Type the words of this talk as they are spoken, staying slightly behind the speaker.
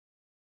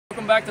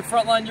Welcome back to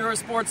Frontline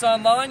Eurosports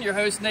Online. Your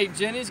host Nate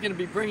Jenny is going to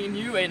be bringing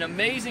you an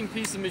amazing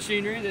piece of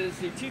machinery that is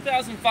the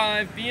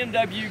 2005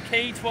 BMW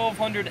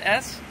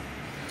K1200S.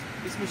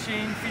 This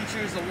machine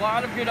features a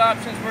lot of good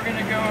options we're going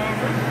to go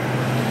over.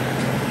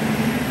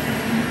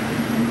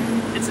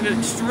 It's an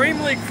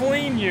extremely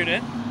clean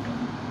unit.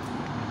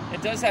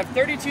 It does have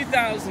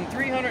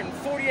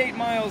 32,348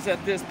 miles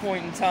at this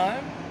point in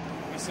time,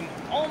 with some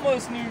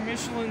almost new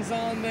Michelins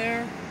on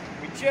there.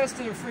 We just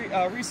did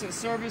a recent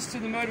service to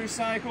the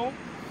motorcycle.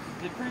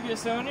 The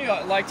previous owner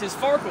liked his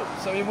Farkle,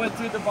 so he went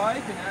through the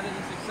bike and added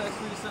his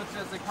accessories such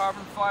as the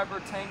carbon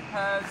fiber tank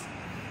pads,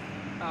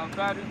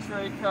 battery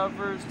tray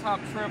covers, top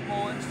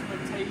triple,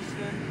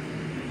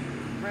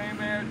 instrumentation,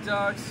 ram air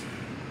ducts,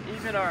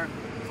 even our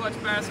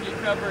clutch basket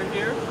cover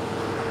here.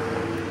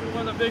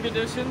 One of the big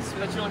additions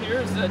that you'll hear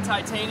is the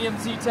titanium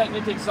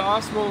ZTechnik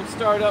exhaust. We'll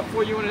start up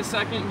for you in a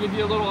second and give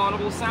you a little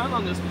audible sound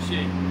on this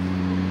machine.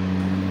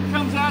 It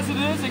comes as it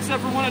is,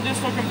 except for one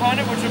additional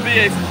component, which will be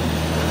a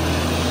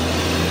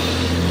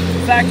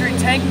factory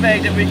tank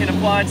bag that we can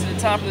apply to the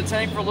top of the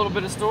tank for a little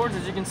bit of storage.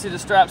 As you can see, the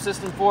strap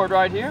system for it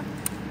right here.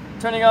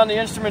 Turning on the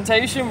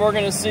instrumentation, we're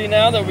going to see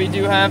now that we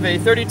do have a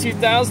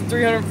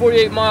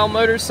 32,348 mile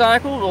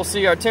motorcycle. We'll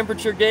see our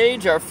temperature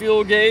gauge, our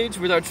fuel gauge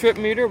with our trip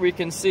meter. We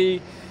can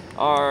see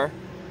our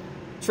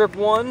trip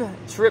 1,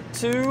 trip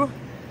 2,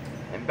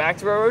 and back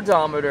to our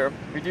odometer.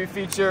 We do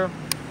feature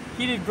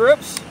heated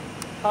grips,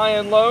 high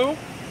and low,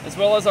 as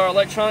well as our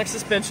electronic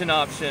suspension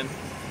option.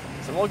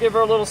 So we'll give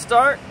her a little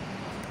start.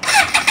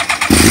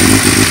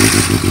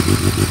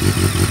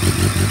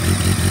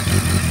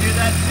 Hear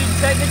that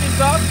ZTechnik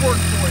exhaust work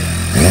for you.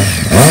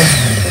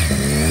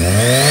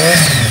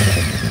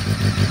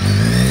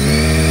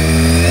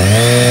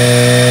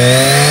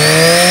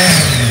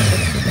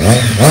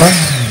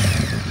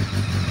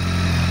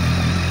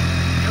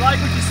 If you like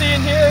what you see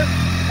in here,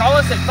 call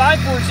us at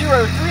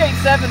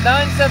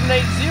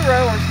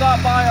 540-387-9780 or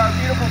stop by our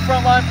beautiful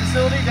Frontline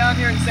facility down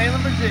here in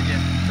Salem, Virginia.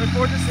 Look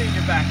forward to seeing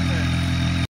you back soon.